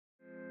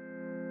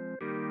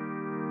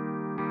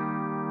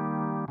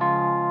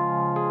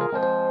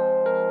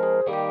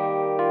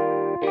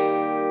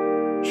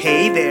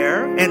Hey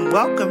there, and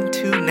welcome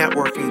to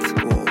Networking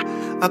School,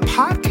 a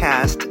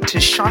podcast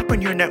to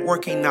sharpen your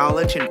networking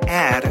knowledge and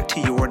add to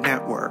your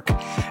network.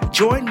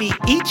 Join me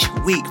each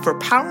week for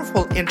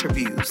powerful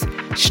interviews,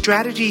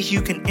 strategies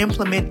you can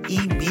implement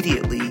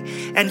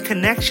immediately, and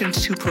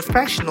connections to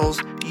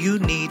professionals you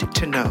need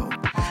to know.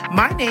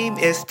 My name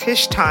is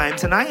Tish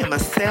Times, and I am a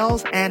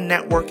sales and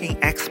networking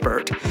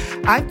expert.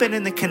 I've been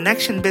in the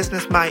connection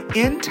business my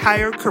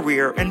entire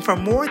career, and for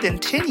more than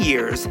 10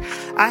 years,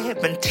 I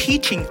have been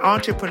teaching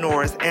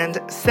entrepreneurs and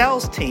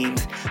sales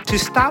teams to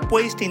stop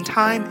wasting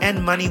time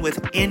and money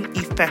with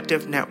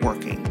ineffective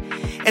networking.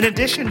 In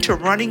addition to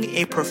running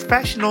a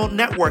professional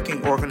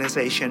networking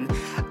organization,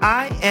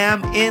 I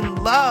am in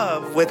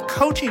love with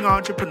coaching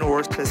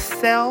entrepreneurs to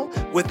sell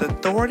with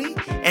authority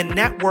and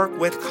network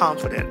with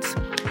confidence.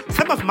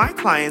 Some of my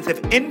clients have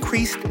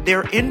increased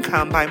their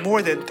income by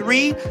more than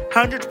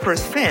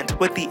 300%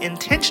 with the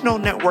intentional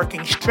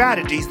networking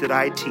strategies that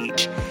I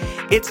teach.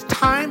 It's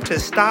time to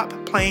stop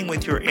playing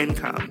with your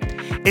income.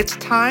 It's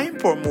time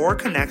for more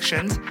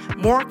connections,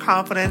 more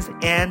confidence,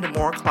 and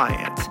more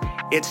clients.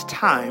 It's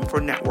time for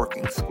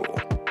Networking School.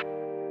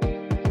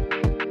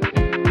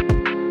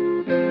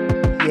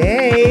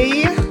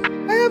 Yay!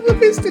 I have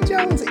LaVista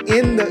Jones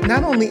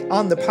not only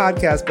on the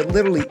podcast, but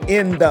literally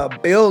in the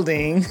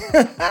building.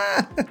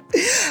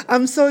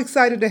 I'm so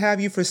excited to have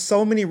you for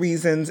so many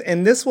reasons,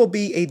 and this will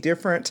be a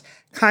different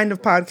kind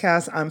of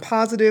podcast, I'm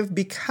positive,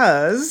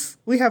 because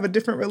we have a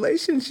different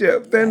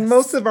relationship than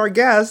most of our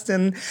guests,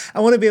 and I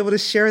want to be able to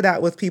share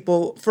that with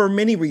people for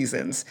many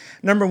reasons.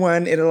 Number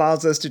one, it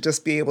allows us to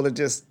just be able to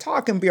just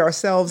talk and be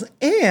ourselves,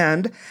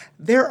 and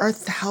there are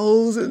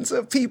thousands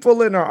of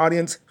people in our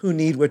audience who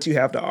need what you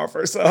have to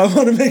offer, so I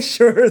want to make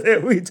sure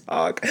that we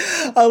talk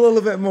a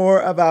little bit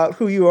more about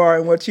who you are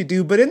and what you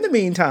do. But in the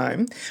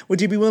meantime,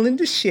 would you be willing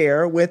to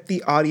share with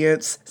the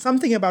audience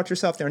something about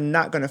yourself they're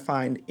not going to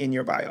find in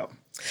your bio?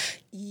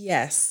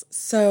 Yes.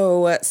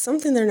 So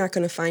something they're not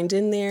going to find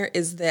in there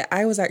is that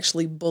I was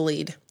actually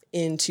bullied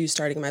into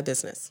starting my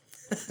business.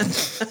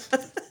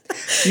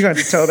 You got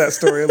to tell that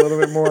story a little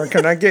bit more.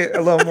 Can I get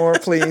a little more,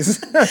 please?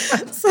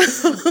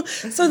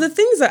 So the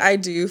things that I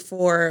do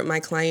for my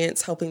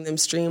clients, helping them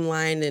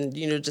streamline and,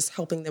 just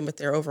helping them with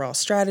their overall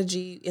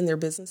strategy in their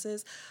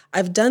businesses,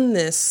 I've done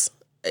this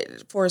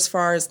for as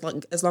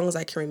long as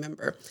I can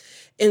remember.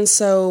 And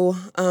so,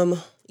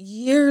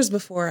 years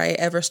before I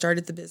ever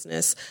started the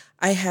business,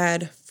 I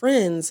had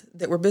friends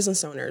that were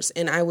business owners,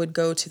 and I would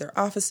go to their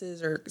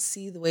offices or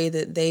see the way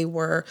that they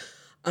were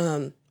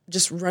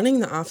just running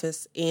the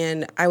office,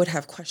 and I would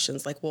have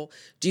questions like, well,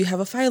 do you have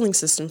a filing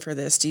system for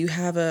this? Do you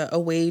have a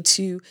way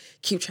to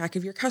keep track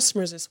of your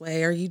customers this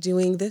way? Are you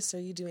doing this?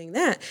 Are you doing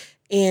that?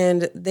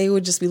 And they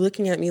would just be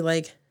looking at me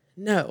like,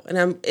 no.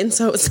 And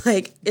so it's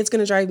like, it's going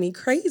to drive me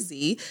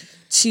crazy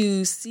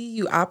to see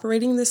you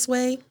operating this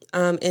way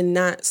and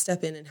not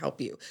step in and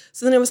help you.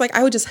 So then it was like,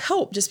 I would just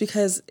help just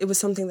because it was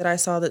something that I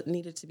saw that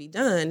needed to be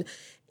done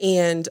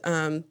and,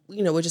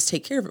 would just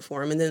take care of it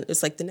for them. And then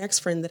it's like the next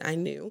friend that I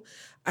knew,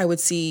 I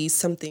would see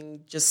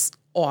something just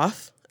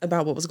off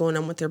about what was going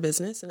on with their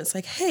business. And it's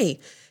like, hey,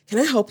 can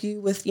I help you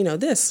with,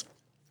 this?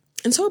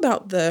 And so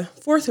about the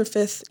fourth or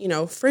fifth,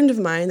 friend of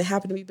mine that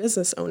happened to be a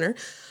business owner,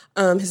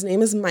 his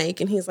name is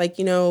Mike, and he's like,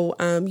 you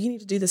need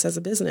to do this as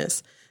a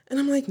business. And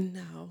I'm like,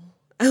 no.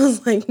 I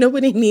was like,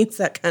 nobody needs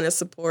that kind of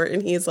support.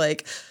 And he's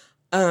like,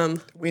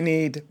 we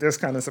need this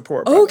kind of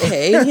support.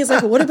 Okay. And he's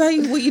like, well, what about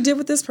what you did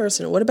with this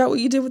person? What about what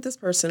you did with this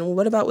person?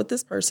 What about with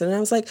this person? And I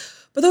was like,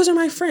 but those are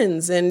my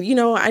friends. And,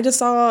 I just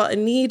saw a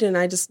need and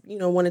I just,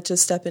 wanted to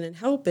step in and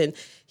help. And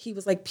he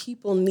was like,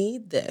 people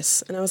need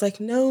this. And I was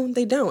like, no,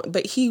 they don't.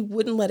 But he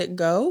wouldn't let it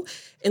go.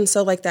 And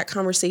so like that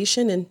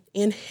conversation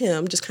and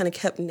him just kind of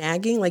kept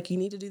nagging, like, you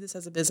need to do this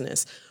as a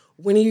business.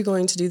 When are you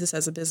going to do this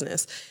as a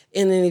business?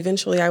 And then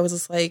eventually I was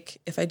just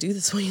like, if I do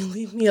this, will you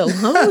leave me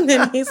alone?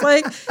 And he's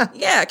like,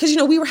 yeah. Because,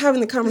 we were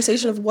having the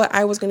conversation of what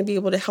I was going to be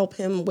able to help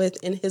him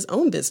with in his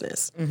own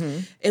business. Mm-hmm.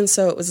 And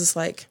so it was just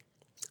like,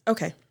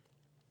 okay.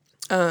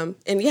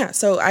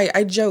 So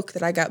I joke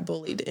that I got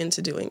bullied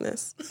into doing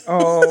this.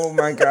 Oh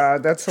my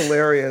God, that's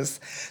hilarious.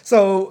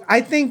 So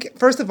I think,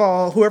 first of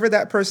all, whoever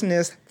that person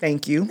is,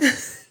 thank you.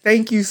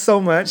 Thank you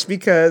so much,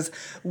 because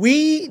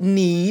we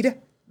need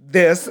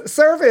this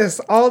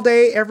service all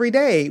day, every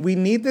day. We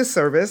need this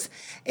service.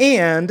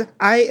 And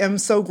I am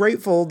so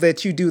grateful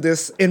that you do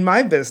this in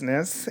my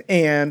business.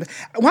 And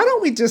why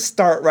don't we just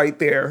start right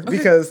there? Okay.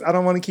 Because I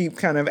don't want to keep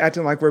kind of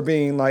acting like we're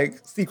being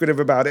like secretive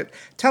about it.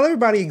 Tell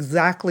everybody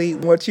exactly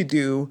what you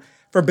do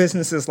for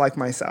businesses like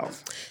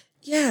myself.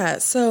 Yeah.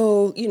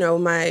 So,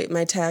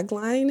 my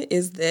tagline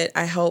is that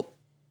I help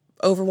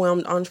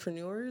overwhelmed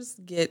entrepreneurs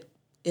get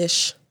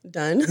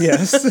done.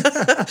 Yes.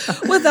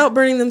 Without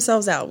burning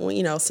themselves out.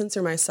 Well,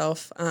 censor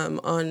myself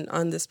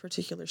on this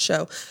particular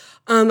show.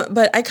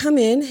 But I come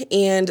in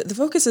and the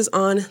focus is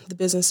on the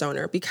business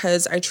owner,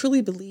 because I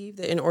truly believe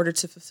that in order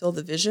to fulfill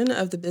the vision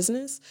of the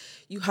business,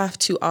 you have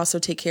to also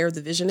take care of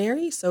the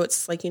visionary. So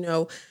it's like,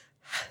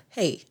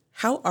 hey,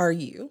 how are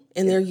you?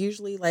 And they're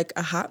usually like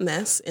a hot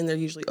mess, and they're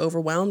usually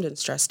overwhelmed and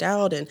stressed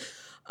out. And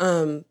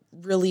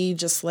really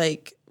just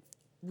like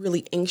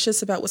really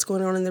anxious about what's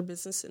going on in their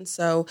business. And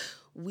so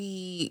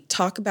we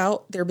talk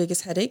about their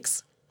biggest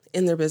headaches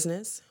in their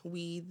business.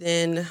 We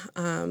then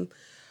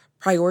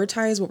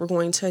prioritize what we're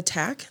going to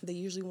attack. They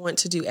usually want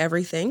to do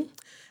everything.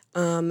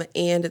 And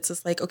it's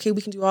just like, okay,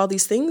 we can do all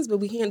these things, but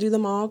we can't do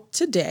them all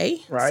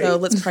today. Right. So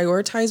let's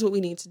prioritize what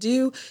we need to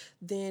do.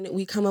 Then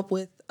we come up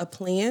with a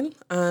plan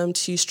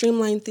to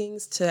streamline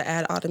things, to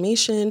add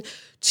automation,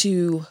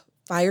 to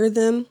fire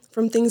them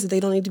from things that they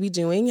don't need to be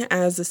doing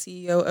as the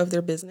CEO of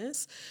their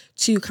business,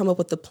 to come up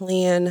with a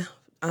plan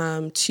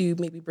to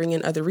maybe bring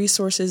in other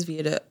resources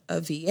via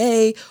a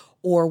VA,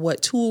 or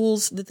what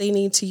tools that they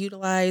need to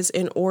utilize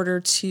in order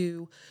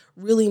to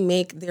really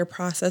make their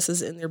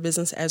processes in their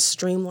business as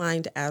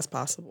streamlined as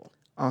possible.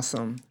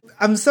 Awesome.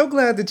 I'm so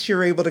glad that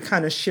you're able to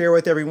kind of share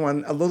with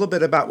everyone a little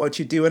bit about what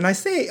you do. And I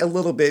say a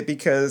little bit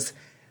because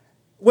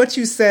what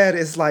you said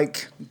is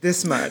like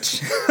this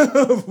much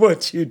of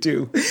what you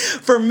do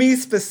for me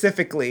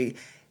specifically.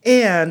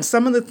 And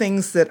some of the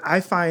things that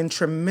I find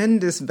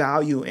tremendous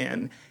value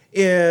in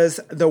is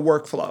the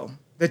workflow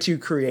that you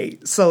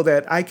create so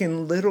that I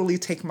can literally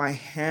take my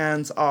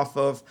hands off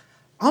of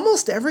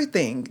almost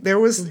everything. There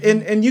was,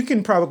 and you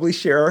can probably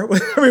share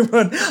with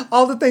everyone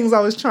all the things I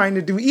was trying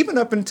to do, even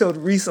up until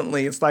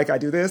recently. It's like I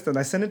do this, then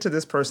I send it to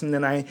this person,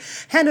 then I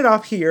hand it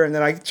off here, and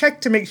then I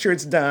check to make sure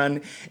it's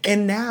done.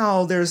 And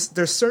now there's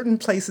certain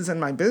places in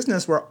my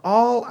business where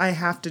all I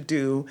have to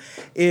do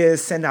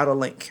is send out a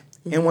link.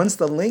 And once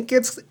the link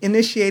gets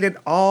initiated,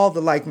 all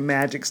the like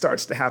magic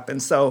starts to happen.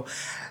 So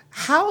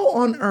how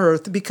on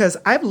earth, because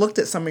I've looked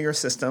at some of your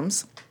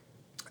systems,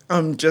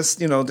 just,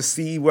 to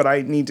see what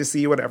I need to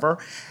see, whatever.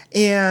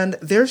 And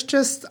there's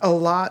just a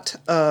lot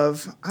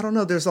of,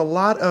 there's a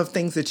lot of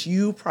things that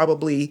you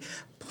probably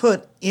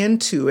put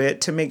into it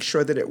to make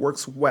sure that it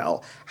works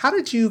well. How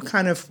did you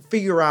kind of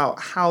figure out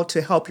how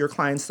to help your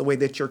clients the way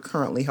that you're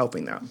currently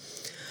helping them?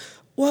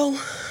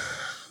 Well,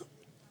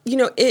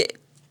 it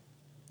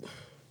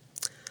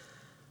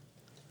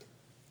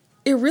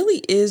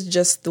really is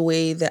just the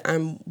way that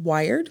I'm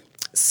wired.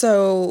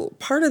 So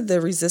part of the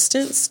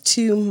resistance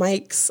to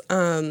Mike's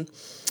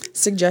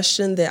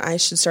suggestion that I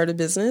should start a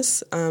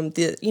business,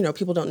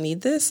 people don't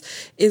need this,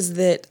 is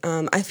that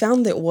I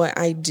found that what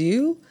I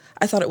do,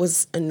 I thought it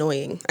was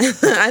annoying.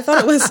 I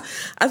thought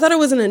it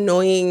was an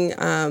annoying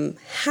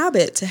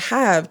habit to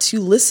have, to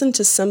listen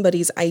to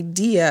somebody's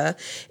idea,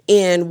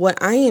 and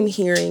what I am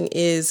hearing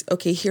is,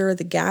 okay, here are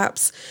the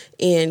gaps,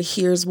 and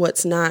here's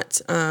what's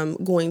not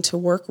going to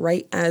work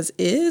right as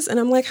is. And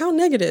I'm like, how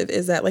negative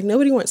is that? Like,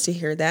 nobody wants to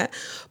hear that.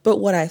 But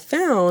what I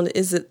found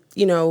is that,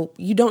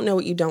 you don't know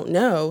what you don't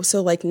know.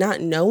 So like,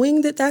 not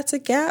knowing that that's a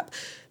gap,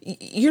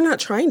 you're not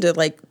trying to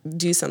like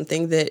do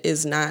something that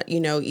is not,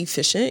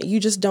 efficient. You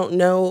just don't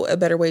know a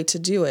better way to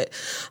do it.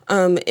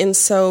 And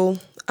so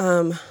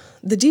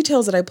the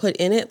details that I put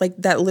in it, like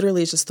that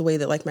literally is just the way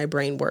that like my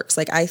brain works.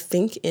 Like I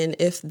think in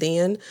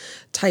if-then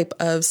type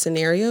of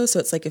scenario. So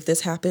it's like, if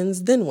this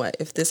happens, then what?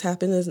 If this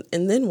happens,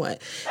 and then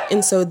what?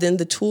 And so then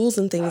the tools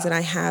and things that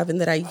I have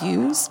and that I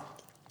use,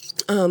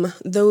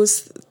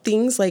 those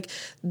things, like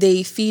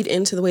they feed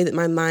into the way that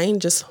my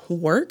mind just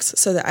works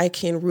so that I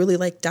can really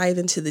like dive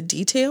into the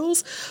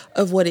details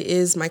of what it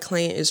is my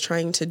client is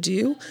trying to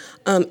do,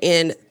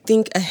 and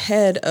think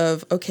ahead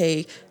of,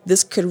 okay,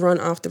 this could run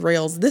off the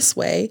rails this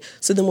way.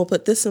 So then we'll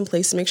put this in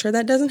place to make sure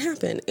that doesn't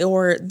happen,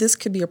 or this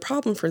could be a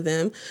problem for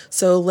them.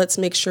 So let's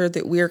make sure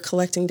that we're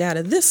collecting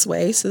data this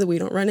way so that we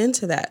don't run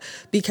into that,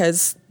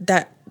 because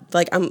that,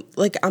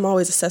 I'm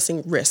always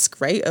assessing risk,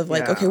 right? Of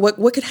like, okay,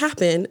 what could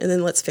happen? And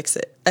then let's fix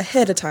it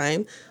ahead of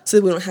time so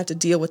that we don't have to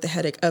deal with the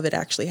headache of it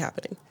actually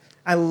happening.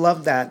 I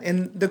love that.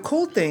 And the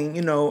cool thing,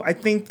 I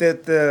think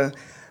that the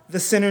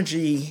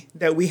synergy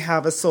that we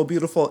have is so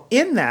beautiful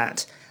in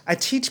that I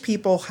teach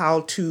people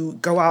how to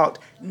go out,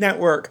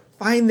 network,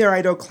 find their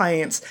ideal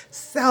clients,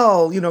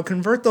 sell,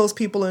 convert those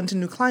people into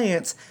new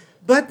clients.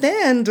 But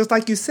then, just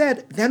like you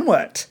said, then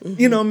what?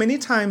 Mm-hmm. Many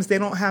times they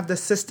don't have the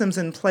systems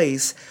in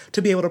place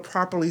to be able to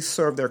properly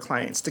serve their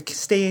clients, to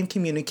stay in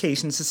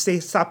communications, to stay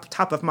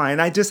top of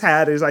mind. I just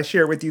had, as I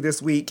shared with you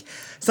this week,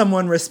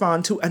 someone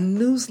respond to a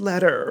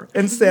newsletter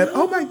and said,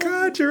 "Oh my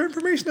God, your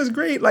information is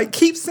great. Like,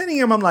 keep sending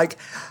them." I'm like,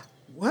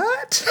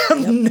 what?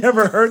 I've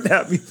never heard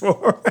that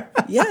before.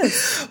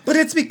 Yes. But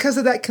it's because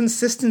of that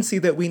consistency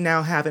that we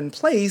now have in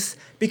place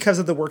because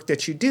of the work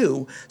that you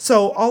do.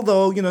 So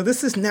although,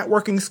 this is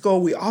networking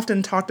school, we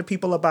often talk to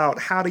people about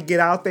how to get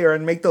out there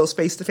and make those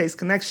face-to-face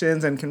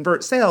connections and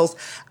convert sales.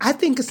 I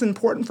think it's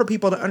important for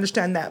people to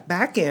understand that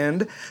back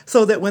end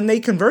so that when they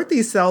convert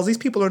these sales, these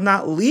people are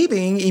not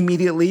leaving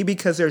immediately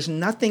because there's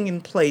nothing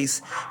in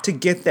place to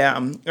get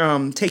them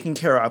taken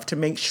care of, to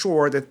make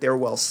sure that they're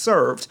well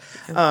served.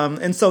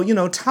 And so,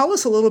 tell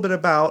us a little bit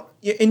about,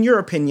 in your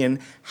opinion,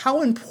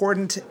 how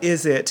important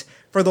is it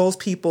for those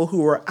people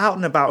who are out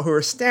and about, who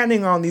are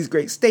standing on these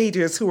great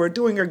stages, who are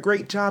doing a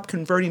great job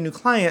converting new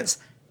clients,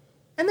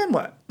 and then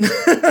what?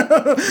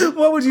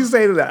 What would you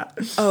say to that?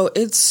 Oh,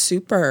 it's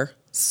super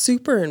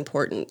super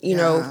important. You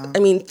know, I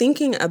mean,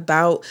 thinking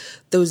about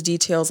those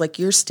details, like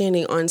you're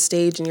standing on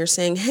stage and you're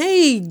saying,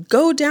 hey,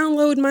 go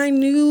download my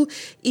new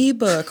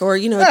ebook, or,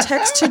 you know,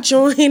 text to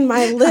join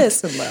my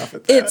list.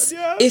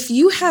 If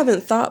you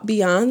haven't thought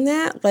beyond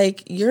that,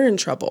 like, you're in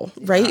trouble,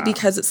 right?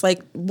 Because it's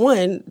like,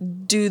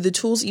 one, do the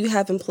tools you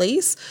have in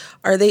place,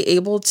 are they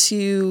able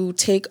to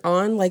take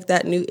on like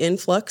that new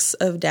influx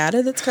of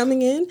data that's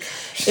coming in?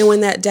 And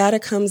when that data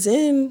comes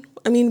in,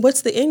 I mean,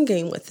 what's the end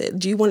game with it?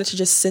 Do you want it to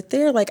just sit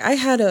there? Like, I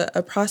had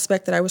a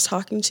prospect that I was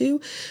talking to.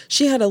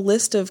 She had a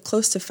list of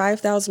close to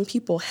 5,000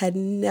 people, had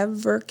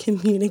never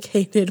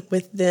communicated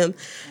with them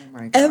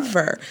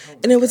ever.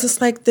 And it was just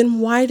like, then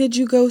why did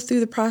you go through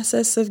the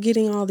process of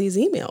getting all these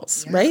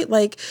emails, right?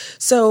 Like,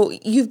 so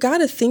you've got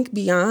to think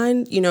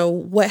beyond, you know,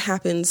 what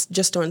happens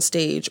just on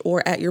stage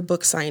or at your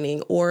book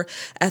signing or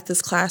at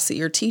this class that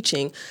you're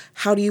teaching.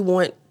 How do you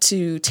want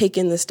to take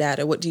in this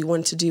data? What do you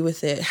want to do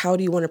with it? How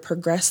do you want to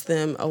progress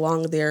them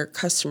along their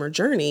customer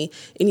journey?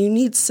 And you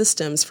need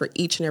systems for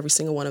each and every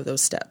single one of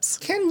those steps.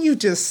 Can you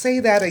just say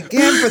that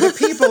again for the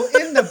people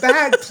in the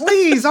back,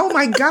 please? Oh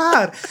my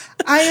God.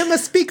 I am a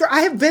speaker.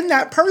 I have been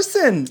that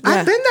person.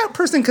 I've been that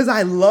person because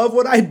I love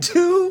what I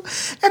do.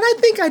 And I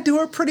think I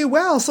do it pretty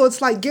well. So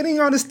it's like getting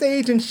on a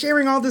stage and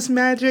sharing all this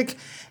magic.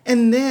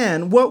 And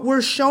then what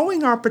we're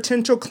showing our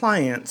potential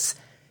clients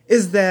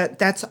is that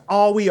that's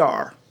all we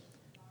are.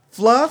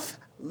 Fluff,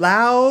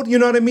 loud, you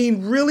know what I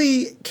mean?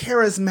 Really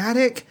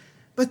charismatic.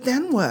 But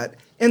then what?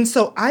 And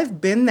so I've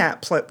been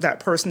that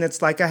person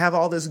that's like, I have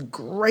all this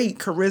great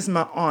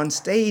charisma on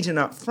stage and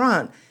up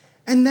front,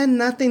 and then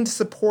nothing to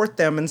support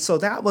them. And so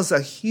that was a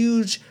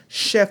huge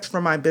shift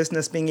for my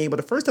business, being able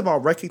to, first of all,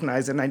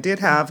 recognize it. And I did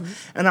have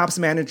an ops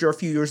manager a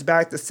few years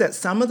back to set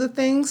some of the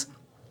things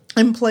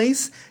in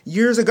place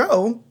years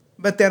ago.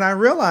 But then I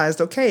realized,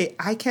 okay,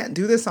 I can't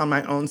do this on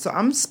my own. So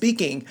I'm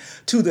speaking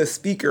to the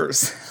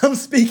speakers. I'm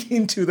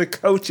speaking to the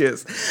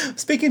coaches,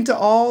 speaking to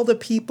all the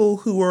people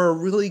who are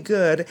really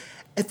good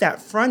at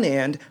that front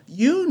end.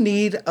 You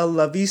need a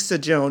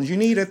LaVista Jones. You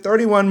need a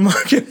 31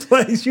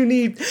 Marketplace. You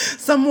need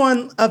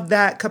someone of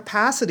that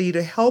capacity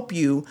to help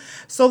you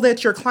so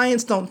that your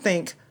clients don't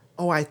think,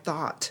 oh, I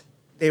thought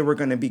they were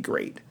going to be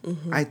great.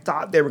 I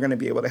thought they were going to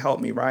be able to help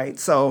me, right?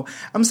 So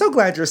I'm so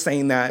glad you're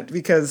saying that,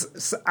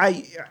 because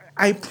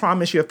I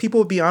promise you, if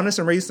people would be honest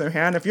and raise their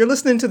hand, if you're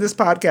listening to this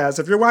podcast,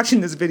 if you're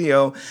watching this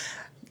video,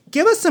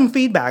 give us some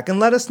feedback and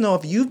let us know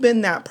if you've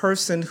been that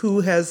person who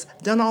has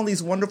done all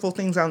these wonderful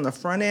things on the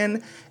front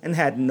end and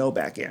had no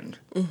back end,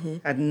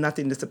 had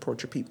nothing to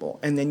support your people.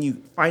 And then you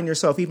find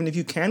yourself, even if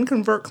you can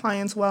convert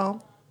clients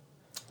well,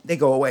 they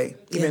go away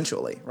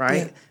eventually,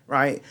 right? Yeah.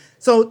 Right.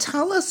 So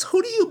tell us,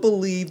 who do you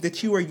believe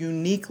that you are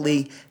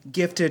uniquely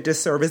gifted to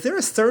serve? Is there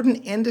a certain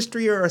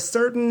industry or a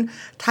certain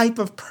type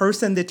of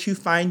person that you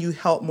find you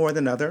help more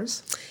than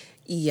others?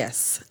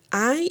 Yes,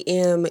 I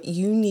am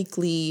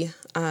uniquely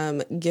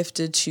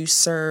gifted to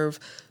serve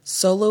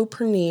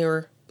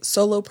solopreneur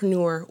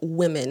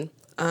women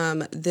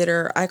that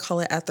are, I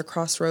call it, at the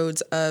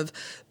crossroads of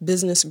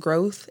business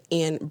growth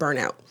and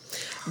burnout.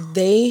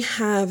 They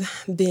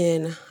have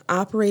been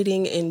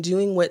operating and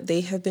doing what they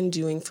have been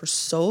doing for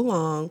so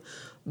long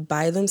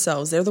by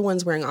themselves. They're the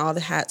ones wearing all the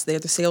hats. They're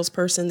the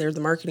salesperson. They're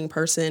the marketing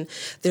person.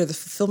 They're the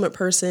fulfillment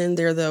person.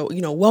 They're the,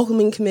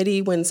 welcoming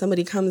committee when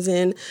somebody comes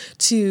in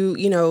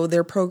to,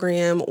 their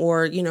program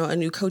or, a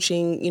new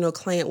coaching,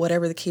 client,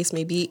 whatever the case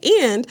may be.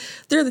 And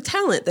they're the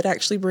talent that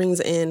actually brings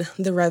in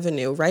the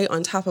revenue, right?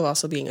 On top of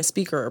also being a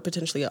speaker or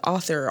potentially an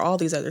author or all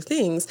these other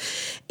things.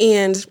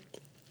 And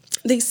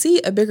they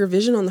see a bigger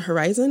vision on the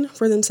horizon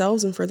for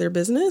themselves and for their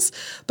business.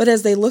 But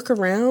as they look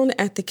around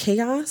at the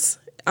chaos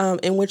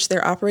in which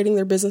they're operating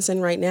their business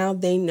in right now,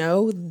 they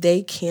know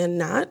they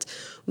cannot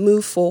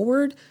move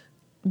forward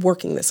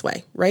working this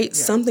way, right? Yeah.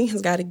 Something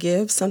has got to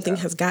give. Something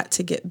has got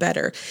to get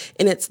better.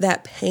 And it's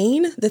that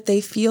pain that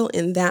they feel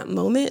in that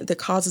moment that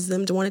causes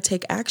them to want to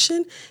take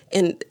action,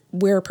 and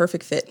we're a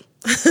perfect fit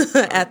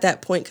at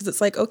that point, because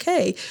it's like,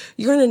 okay,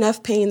 you're in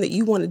enough pain that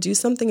you want to do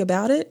something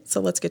about it, so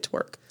let's get to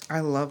work. I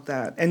love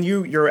that. And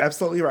you're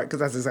absolutely right, because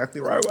that's exactly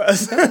where I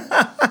was.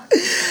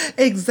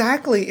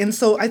 Exactly. And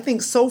so I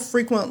think so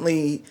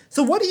frequently,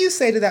 so what do you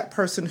say to that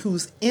person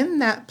who's in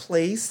that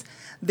place?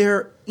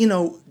 They're,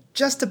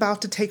 just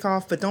about to take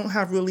off, but don't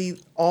have really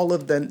all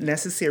of the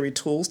necessary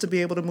tools to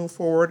be able to move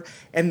forward.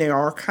 And they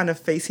are kind of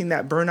facing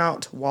that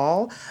burnout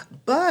wall,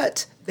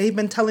 but they've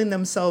been telling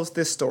themselves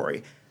this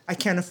story. I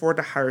can't afford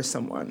to hire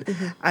someone.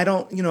 I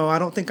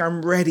don't think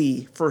I'm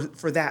ready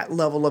for that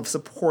level of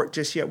support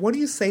just yet. What do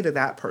you say to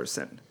that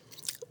person?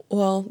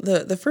 Well,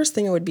 the first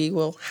thing would be,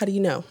 well, how do you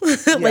know?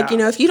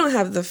 If you don't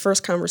have the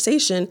first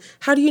conversation,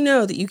 how do you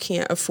know that you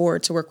can't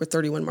afford to work with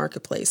 31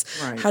 Marketplace?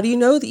 Right. How do you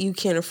know that you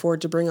can't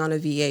afford to bring on a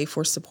VA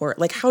for support?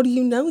 Like, how do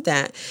you know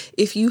that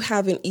if you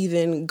haven't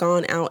even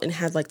gone out and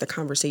had the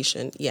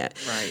conversation yet?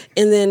 Right.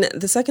 And then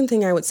the second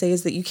thing I would say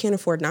is that you can't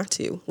afford not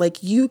to.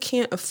 You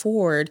can't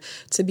afford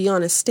to be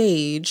on a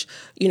stage,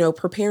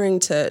 preparing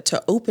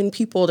to open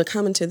people to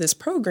come into this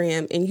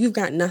program, and you've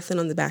got nothing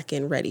on the back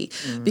end ready,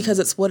 because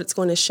it's what it's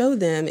going to show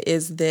them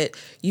is that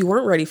you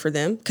weren't ready for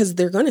them, because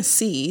they're going to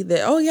see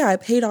that, oh yeah, I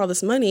paid all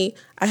this money.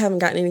 I haven't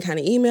gotten any kind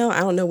of email. I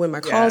don't know when my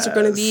calls are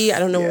going to be. I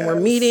don't know when we're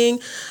meeting.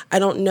 I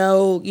don't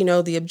know,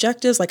 the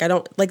objectives. They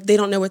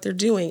don't know what they're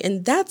doing.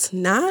 And that's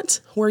not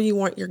where you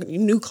want your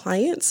new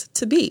clients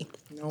to be.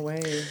 No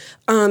way.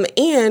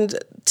 And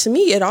to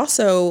me, it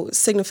also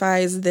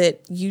signifies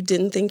that you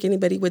didn't think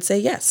anybody would say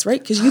yes,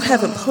 right? Because you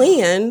haven't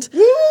planned.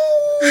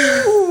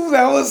 Woo,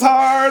 that was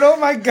hard. Oh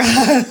my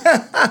God.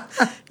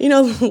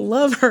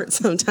 Love hurts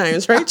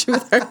sometimes, right?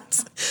 Truth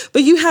hurts.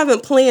 But you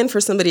haven't planned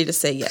for somebody to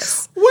say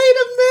yes. Wait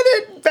a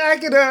minute.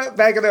 Back it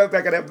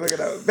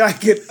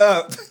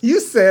up. You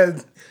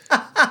said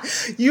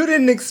you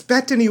didn't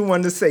expect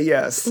anyone to say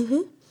yes.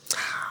 Mm-hmm.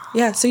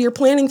 Yeah, so your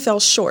planning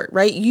fell short,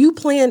 right? You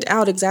planned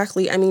out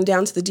exactly,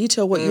 down to the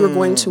detail, what you were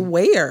going to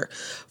wear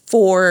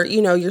for,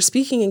 your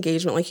speaking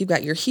engagement. Like, you've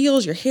got your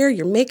heels, your hair,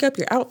 your makeup,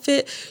 your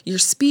outfit, your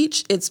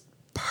speech. It's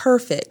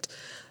perfect.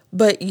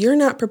 But you're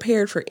not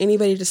prepared for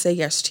anybody to say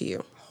yes to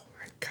you. Oh,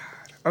 my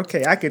God.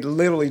 Okay, I could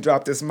literally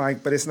drop this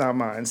mic, but it's not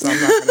mine, so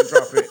I'm not going to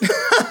drop it.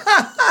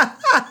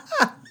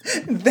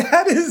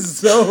 That is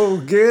so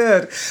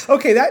good.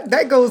 Okay,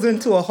 that goes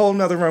into a whole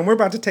nother room. We're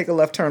about to take a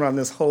left turn on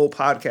this whole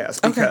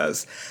podcast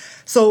because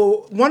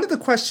So one of the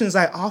questions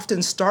I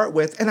often start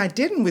with, and I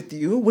didn't with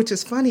you, which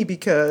is funny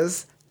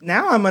because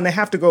now I'm going to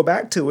have to go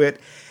back to it,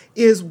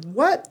 is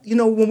what,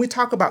 when we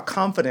talk about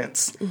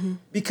confidence,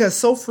 because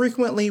so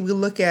frequently we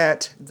look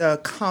at the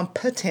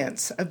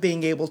competence of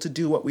being able to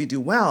do what we do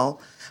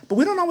well, but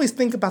we don't always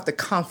think about the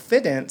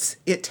confidence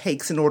it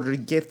takes in order to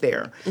get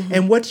there.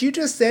 And what you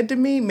just said to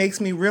me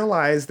makes me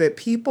realize that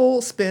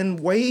people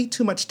spend way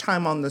too much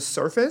time on the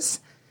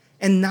surface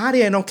and not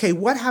in, okay,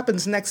 what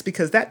happens next?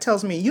 Because that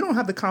tells me you don't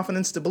have the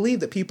confidence to believe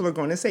that people are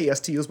going to say yes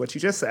to you, is what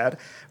you just said,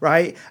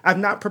 right? I'm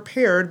not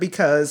prepared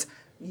because,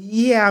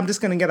 I'm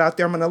just going to get out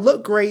there. I'm going to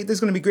look great.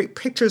 There's going to be great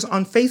pictures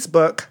on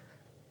Facebook,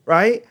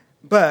 right?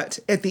 But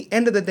at the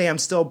end of the day, I'm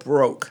still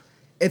broke.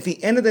 At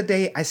the end of the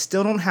day, I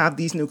still don't have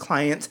these new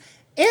clients.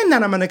 And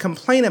then I'm going to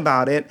complain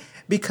about it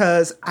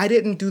because I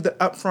didn't do the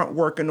upfront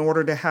work in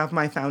order to have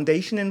my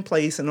foundation in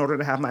place, in order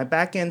to have my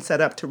back end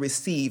set up to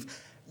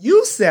receive.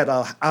 You said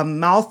a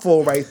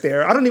mouthful right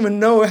there. I don't even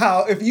know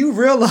if you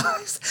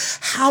realize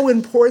how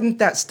important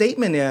that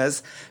statement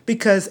is,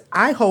 because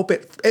I hope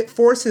it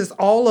forces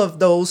all of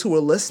those who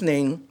are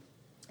listening,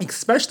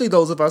 especially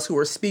those of us who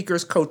are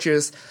speakers,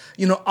 coaches,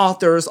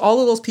 authors,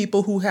 all of those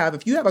people who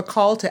if you have a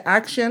call to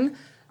action,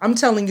 I'm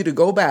telling you to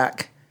go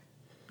back,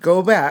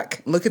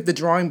 look at the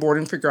drawing board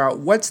and figure out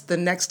what's the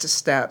next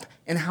step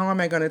and how am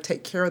I going to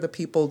take care of the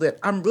people that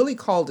I'm really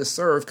called to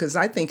serve. Because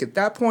I think at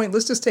that point,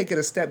 let's just take it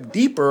a step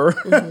deeper.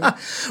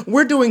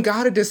 We're doing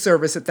God a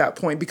disservice at that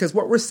point, because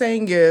what we're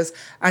saying is,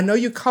 I know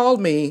you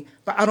called me,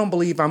 but I don't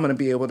believe I'm going to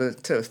be able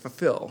to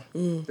fulfill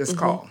this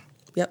call.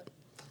 Yep.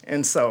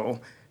 And so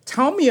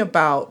tell me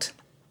about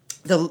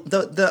the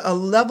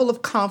level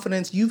of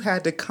confidence you've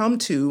had to come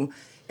to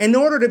in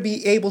order to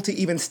be able to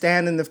even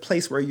stand in the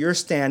place where you're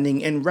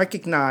standing and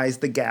recognize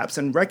the gaps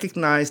and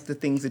recognize the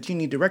things that you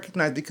need to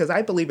recognize, because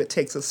I believe it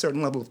takes a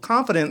certain level of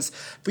confidence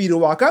for you to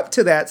walk up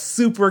to that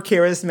super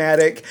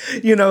charismatic,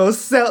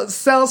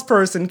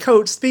 salesperson,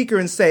 coach, speaker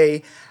and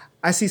say,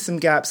 I see some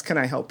gaps. Can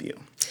I help you?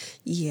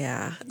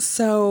 Yeah.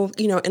 So,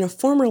 in a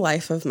former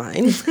life of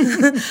mine,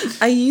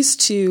 I used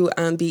to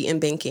be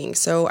in banking.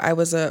 So I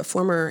was a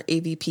former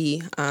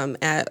AVP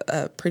at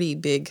a pretty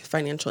big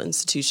financial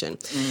institution.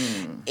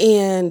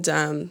 And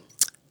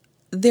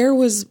there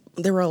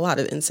were a lot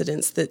of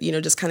incidents that,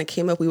 just kind of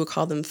came up. We would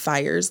call them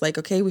fires. Like,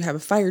 okay, we have a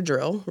fire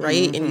drill,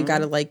 right? And you got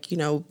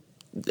to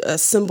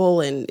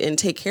assemble and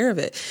take care of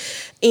it.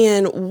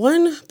 And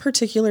one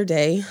particular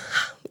day,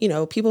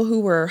 people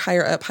who were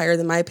higher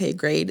than my pay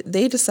grade,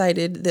 they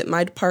decided that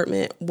my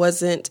department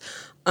wasn't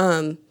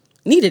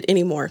needed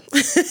anymore.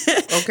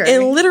 Okay.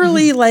 And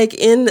literally,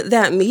 in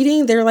that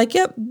meeting, they're like,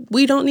 yep,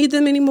 we don't need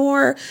them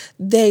anymore.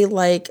 They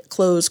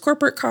closed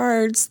corporate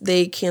cards.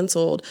 They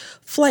canceled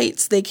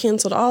flights. They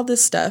canceled all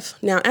this stuff.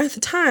 Now, at the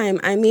time,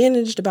 I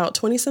managed about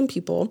 20-some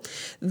people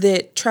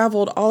that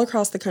traveled all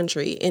across the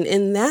country. And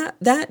in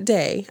that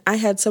day, I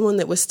had someone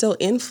that was still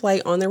in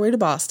flight on their way to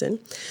Boston.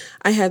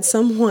 I had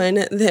someone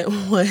that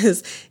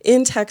was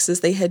in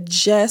Texas. They had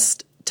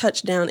just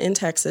touched down in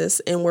Texas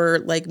and were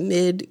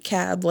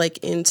mid-cab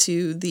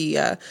into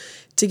the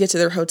to get to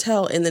their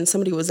hotel, and then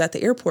somebody was at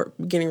the airport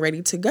getting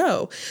ready to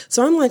go.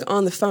 So I'm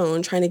on the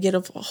phone trying to get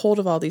a hold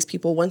of all these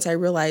people once I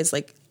realized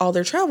all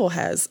their travel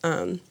has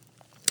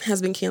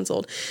been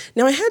canceled.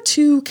 Now, I had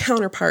two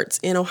counterparts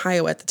in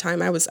Ohio at the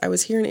time. I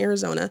was here in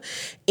Arizona,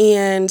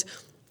 and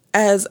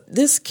as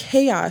this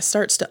chaos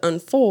starts to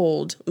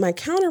unfold, my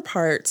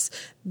counterparts,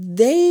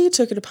 they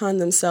took it upon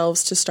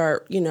themselves to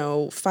start,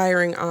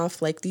 firing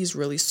off these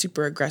really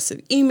super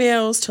aggressive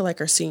emails to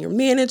our senior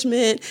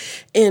management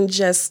and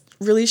just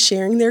really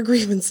sharing their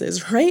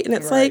grievances, right? And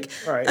it's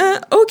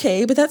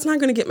okay, but that's not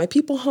going to get my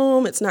people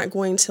home. It's not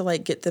going to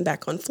get them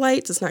back on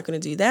flights. It's not going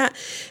to do that.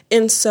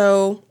 And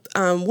so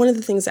one of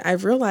the things that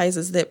I've realized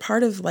is that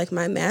part of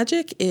my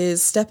magic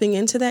is stepping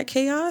into that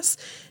chaos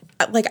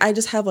I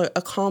just have a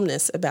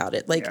calmness about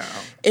it.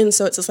 And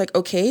so it's just like,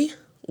 okay,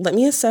 let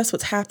me assess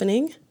what's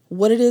happening,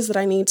 what it is that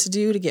I need to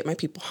do to get my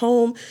people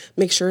home,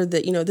 make sure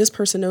that, this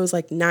person knows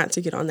like not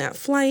to get on that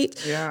flight,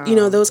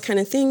 those kind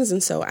of things.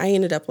 And so I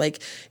ended up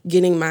like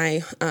getting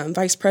my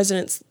vice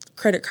president's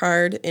credit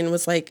card and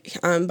was like,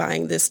 I'm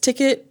buying this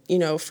ticket,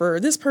 for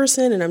this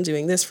person, and I'm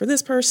doing this for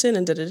this person,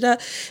 and And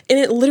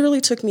it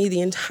literally took me the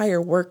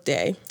entire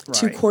workday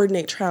to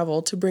coordinate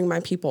travel to bring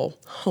my people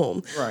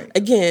home. Right.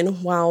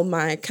 Again, while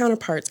my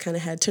counterparts kind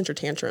of had temper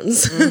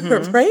tantrums,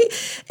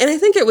 right? And I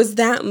think it was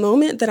that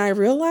moment that I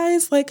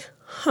realized like,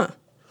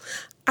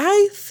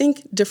 I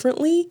think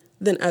differently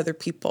than other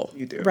people.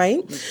 You do. Right?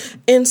 You do.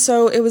 And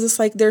so it was just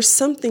like, there's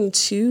something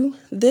to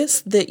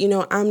this that,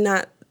 I'm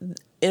not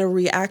a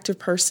reactive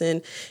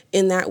person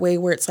in that way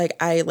where it's like,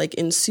 I like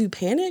ensue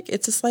panic.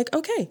 It's just like,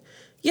 okay,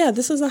 yeah,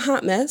 this is a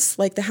hot mess.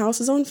 Like the house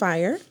is on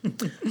fire,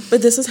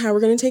 but this is how we're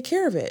going to take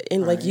care of it.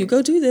 And like, you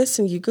go do this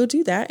and you go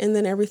do that. And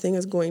then everything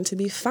is going to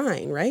be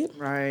fine. Right.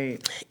 Right.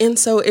 And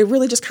so it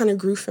really just kind of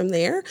grew from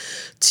there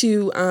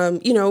to,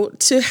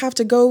 to have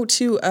to go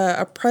to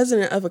a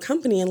president of a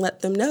company and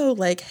let them know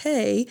like,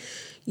 hey,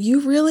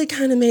 you really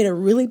kind of made a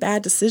really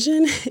bad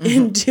decision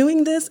in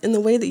doing this in the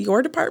way that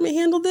your department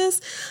handled this.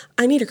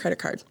 I need a credit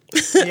card.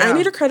 I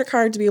need a credit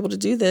card to be able to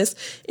do this.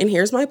 And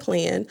here's my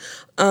plan.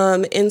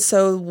 And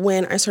so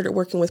when I started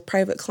working with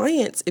private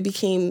clients, it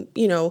became,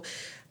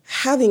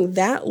 having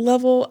that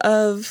level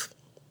of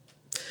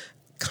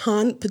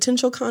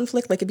potential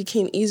conflict, like it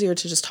became easier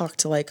to just talk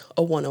to like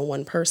a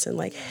one-on-one person,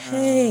 like,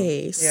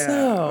 hey,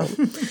 so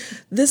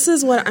this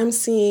is what I'm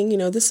seeing,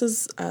 this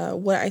is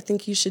what I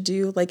think you should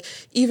do. Like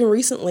even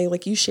recently,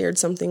 like you shared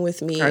something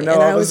with me. I know,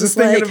 and I was just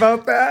thinking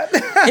about that.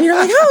 And you're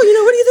like,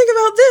 oh, what do you think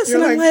about this?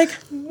 You're and I'm like,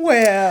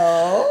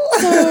 well,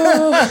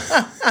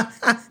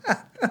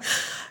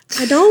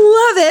 I don't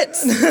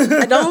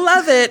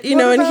love it.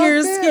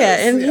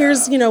 And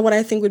here's what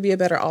I think would be a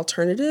better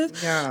alternative.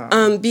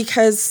 Yeah.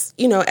 Because,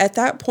 at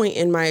that point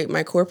in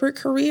my corporate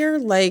career,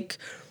 like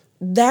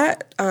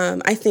that,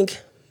 I think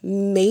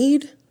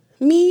made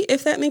me,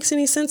 if that makes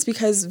any sense,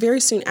 because very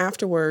soon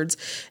afterwards,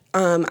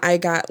 I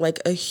got like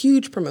a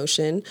huge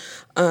promotion,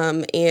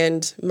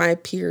 and my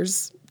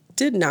peers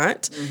did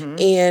not.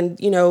 And,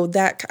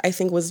 that I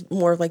think was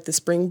more of like the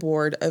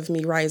springboard of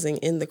me rising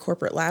in the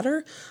corporate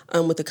ladder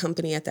with the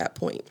company at that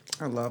point.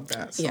 I love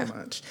that so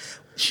much.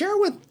 Share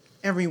with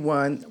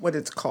everyone what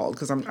it's called,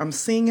 because I'm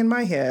seeing in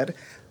my head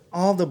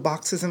all the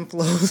boxes and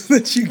flows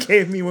that you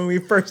gave me when we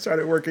first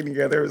started working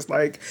together. It's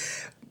like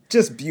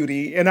just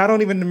beauty. And I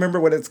don't even remember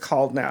what it's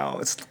called now.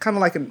 It's kind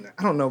of like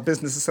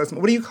business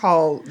assessment. What do you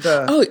call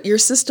the... Oh, your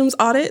systems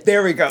audit?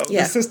 There we go.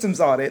 Yeah. The systems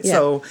audit. Yeah.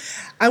 So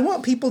I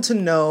want people to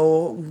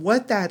know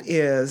what that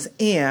is.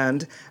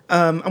 And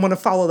I want to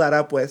follow that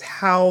up with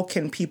how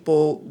can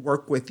people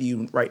work with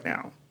you right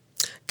now?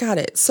 Got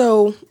it.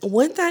 So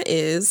what that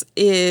is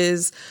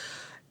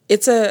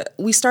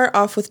we start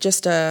off with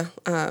just a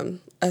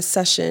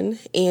session,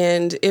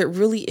 and it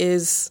really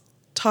is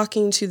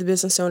talking to the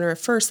business owner at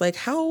first, like,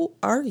 how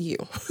are you?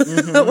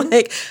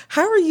 Like,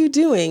 how are you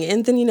doing?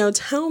 And then,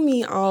 tell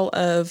me all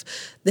of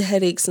the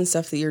headaches and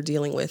stuff that you're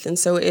dealing with. And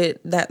so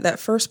that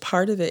first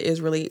part of it is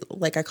really,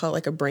 like I call it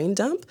like a brain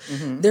dump.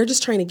 They're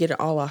just trying to get it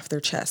all off their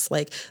chest.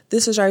 Like,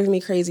 this is driving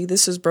me crazy.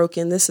 This is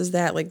broken. This is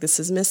that. Like, this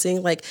is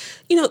missing. Like,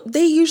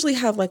 they usually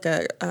have like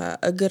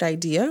a good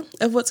idea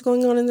of what's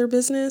going on in their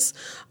business.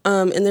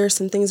 And there are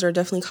some things that are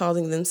definitely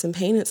causing them some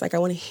pain. It's like, I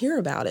want to hear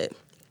about it.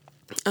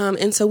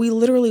 And so we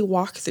literally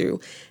walk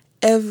through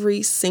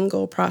every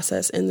single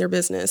process in their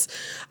business.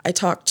 I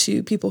talk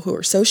to people who are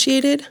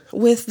associated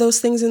with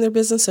those things in their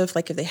business. So if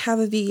they have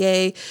a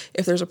VA,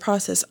 if there's a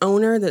process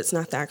owner that's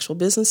not the actual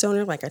business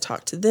owner, like I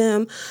talk to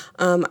them.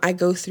 I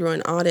go through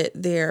and audit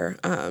their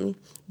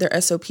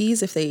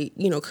SOPs if they,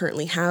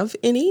 currently have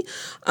any.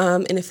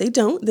 And if they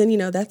don't, then,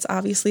 that's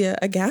obviously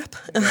a gap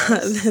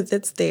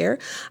that's there.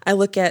 I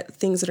look at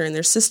things that are in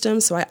their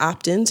system. So I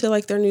opt into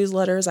like their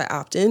newsletters. I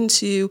opt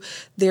into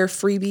their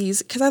freebies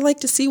because I like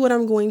to see what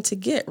I'm going to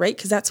get, right?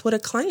 Because that's what a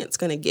client's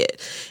going to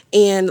get.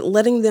 And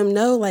letting them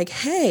know like,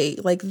 hey,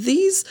 like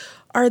these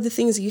are the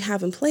things that you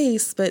have in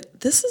place,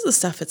 but this is the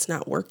stuff that's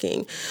not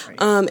working.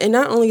 Right. And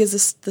not only is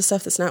this the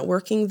stuff that's not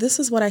working, this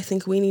is what I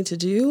think we need to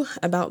do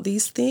about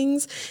these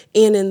things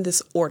and in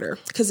this order.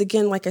 Because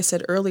again, like I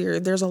said earlier,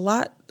 there's a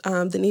lot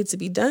that needs to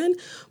be done,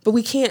 but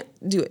we can't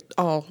do it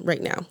all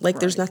right now. Like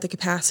there's not the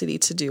capacity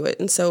to do it.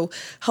 And so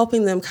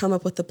helping them come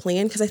up with a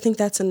plan, because I think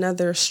that's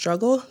another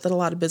struggle that a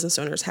lot of business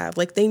owners have.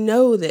 Like they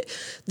know that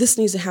this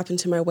needs to happen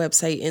to my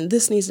website and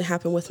this needs to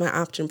happen with my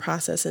opt-in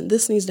process and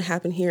this needs to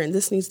happen here and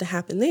this needs to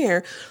happen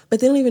there, but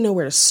they don't even know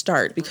where to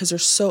start because they're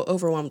so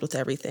overwhelmed with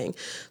everything.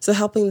 So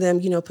helping them,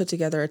 put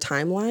together a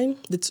timeline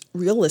that's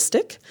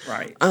realistic,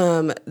 right?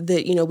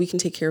 That, we can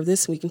take care of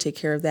this and we can take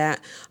care of that,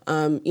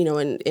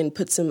 and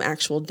put some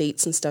actual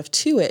dates and stuff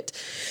to it.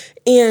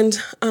 And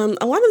a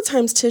lot of the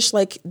times, Tish,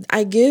 like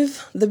I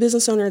give the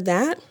business owner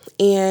that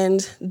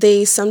and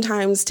they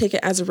sometimes take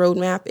it as a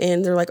roadmap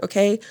and they're like,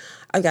 okay,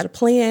 I've got a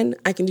plan.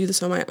 I can do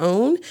this on my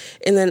own.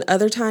 And then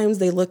other times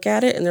they look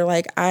at it and they're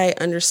like, I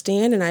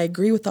understand and I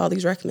agree with all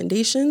these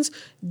recommendations.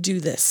 Do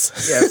this.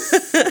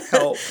 Yes.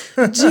 Help.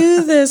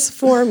 Do this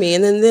for me.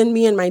 And then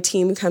me and my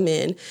team come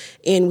in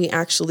and we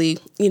actually,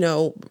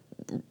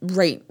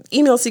 write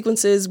email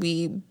sequences,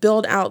 we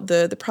build out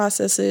the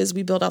processes,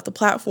 we build out the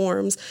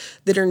platforms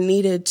that are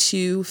needed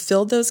to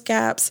fill those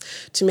gaps,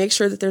 to make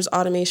sure that there's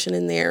automation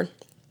in there,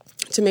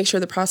 to make sure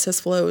the process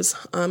flows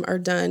are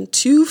done,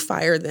 to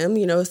fire them.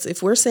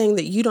 If we're saying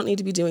that you don't need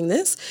to be doing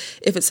this,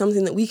 if it's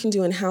something that we can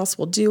do in-house,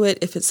 we'll do it.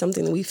 If it's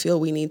something that we feel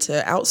we need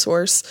to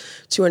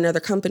outsource to another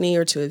company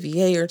or to a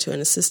VA or to an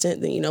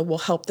assistant, then, we'll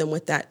help them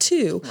with that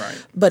too.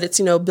 Right. But it's,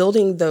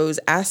 building those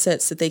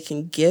assets that they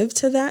can give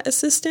to that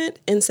assistant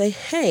and say,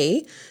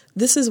 hey,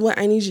 this is what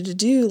I need you to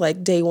do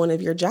like day one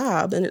of your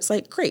job. And it's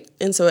like, great.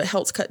 And so it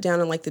helps cut down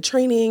on like the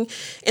training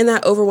and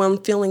that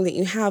overwhelmed feeling that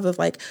you have of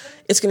like,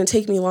 it's going to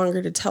take me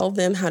longer to tell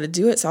them how to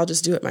do it. So I'll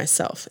just do it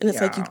myself. And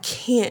it's like, you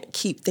can't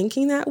keep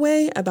thinking that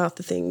way about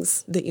the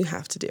things that you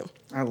have to do.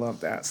 I love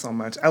that so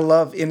much.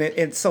 And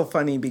it's so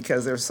funny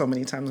because there's so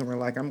many times when we're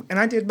like, and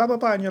I did blah, blah,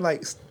 blah. And you're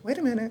like, wait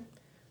a minute.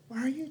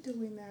 Why are you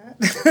doing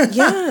that?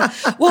 Yeah.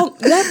 Well,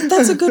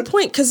 that's a good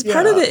point because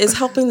part of it is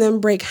helping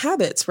them break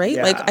habits, right?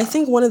 Yeah. Like I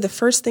think one of the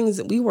first things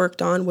that we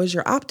worked on was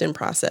your opt-in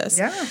process.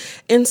 Yeah.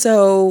 And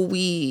so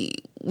we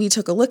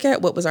took a look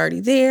at what was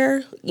already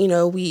there.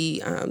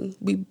 We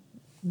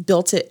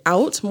built it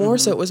out more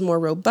so it was more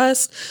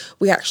robust.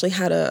 We actually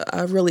had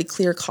a really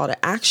clear call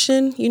to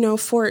action,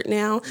 for it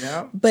now.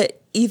 Yeah. But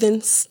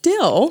even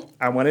still,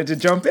 I wanted to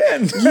jump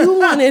in.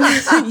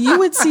 You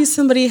would see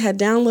somebody had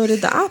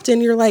downloaded the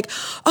opt-in. You're like,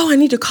 oh, I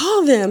need to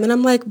call them. And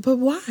I'm like, but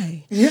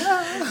why?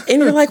 Yeah.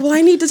 And you're like, well,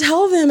 I need to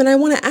tell them. And I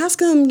want to ask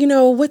them,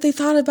 what they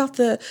thought about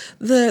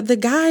the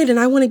guide. And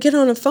I want to get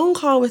on a phone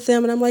call with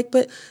them. And I'm like,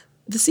 but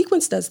the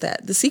sequence does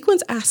that. The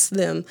sequence asks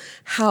them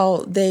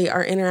how they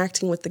are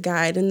interacting with the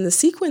guide, and the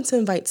sequence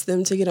invites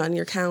them to get on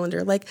your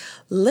calendar. Like,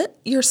 let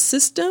your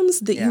systems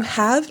that you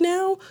have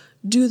now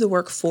do the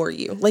work for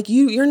you. Like,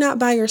 you're not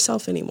by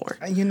yourself anymore.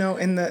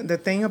 And the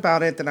thing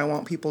about it that I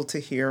want people to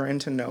hear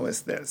and to know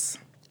is this.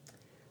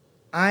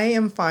 I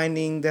am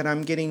finding that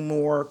I'm getting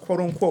more, quote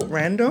unquote,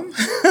 random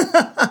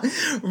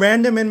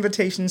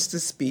invitations to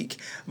speak,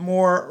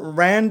 more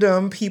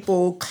random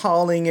people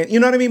calling it. You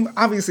know what I mean?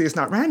 Obviously, it's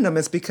not random.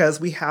 It's because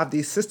we have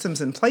these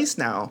systems in place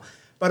now.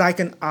 But I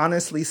can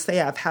honestly say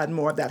I've had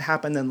more of that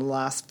happen in the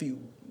last few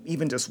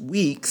even just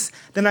weeks,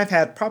 than I've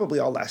had probably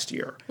all last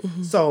year.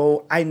 Mm-hmm.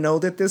 So I know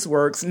that this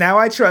works. Now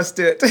I trust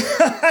it.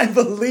 I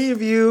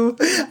believe you.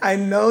 I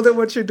know that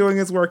what you're doing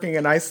is working,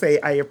 and I say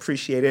I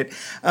appreciate it.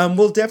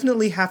 We'll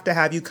definitely have to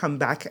have you come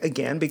back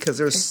again because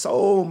there's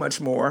so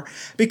much more,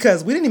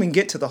 because we didn't even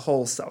get to the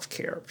whole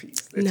self-care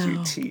piece that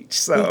you teach.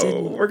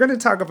 So we're going to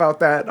talk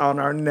about that on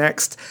our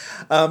next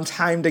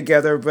time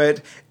together,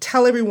 but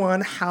tell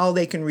everyone how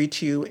they can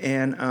reach you,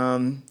 and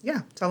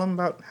tell them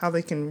about how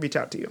they can reach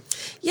out to you.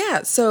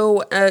 Yeah,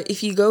 so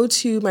if you go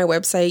to my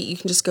website, you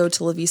can just go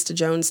to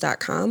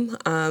lavistajones.com,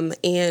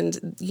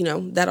 and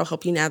that'll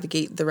help you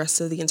navigate the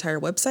rest of the entire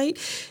website.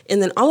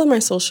 And then all of my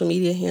social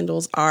media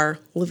handles are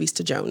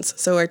LaVista Jones.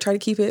 So I try to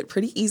keep it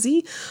pretty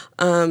easy.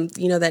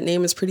 That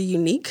name is pretty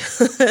unique.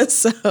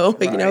 So,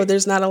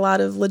 there's not a lot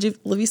of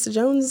LaVista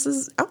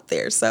Joneses out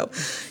there. So,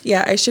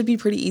 yeah, I should be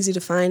pretty easy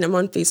to find. I'm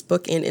on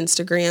Facebook and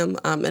Instagram,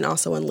 and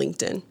also on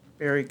LinkedIn.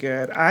 Very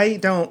good. I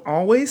don't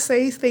always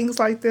say things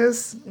like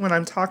this when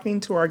I'm talking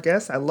to our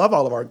guests. I love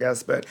all of our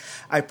guests, but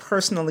I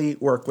personally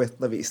work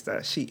with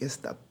LaVista. She is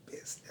the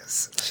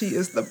business. She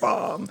is the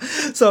bomb.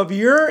 So if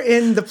you're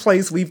in the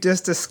place we've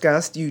just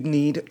discussed, you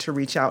need to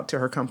reach out to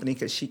her company,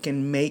 because she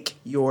can make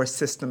your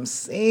system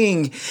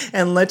sing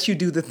and let you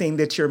do the thing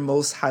that you're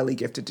most highly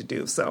gifted to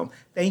do. So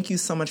thank you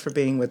so much for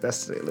being with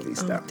us today,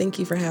 LaVista. Thank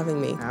you for having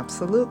me.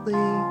 Absolutely.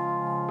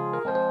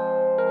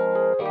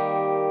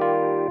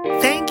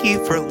 Thank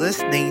you for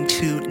listening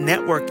to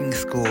Networking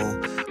School.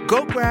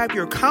 Go grab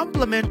your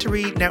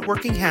complimentary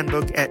networking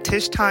handbook at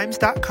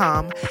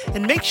tishtimes.com,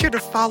 and make sure to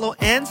follow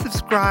and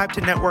subscribe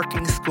to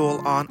Networking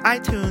School on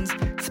iTunes,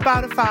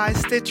 Spotify,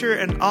 Stitcher,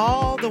 and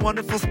all the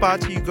wonderful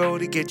spots you go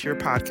to get your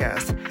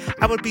podcasts.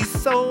 I would be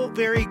so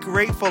very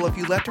grateful if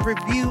you left a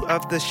review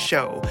of the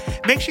show.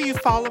 Make sure you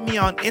follow me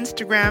on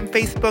Instagram,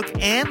 Facebook,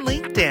 and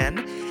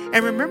LinkedIn.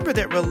 And remember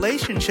that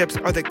relationships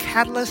are the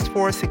catalyst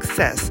for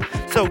success.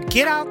 So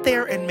get out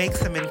there and make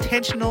some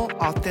intentional,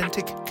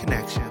 authentic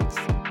connections.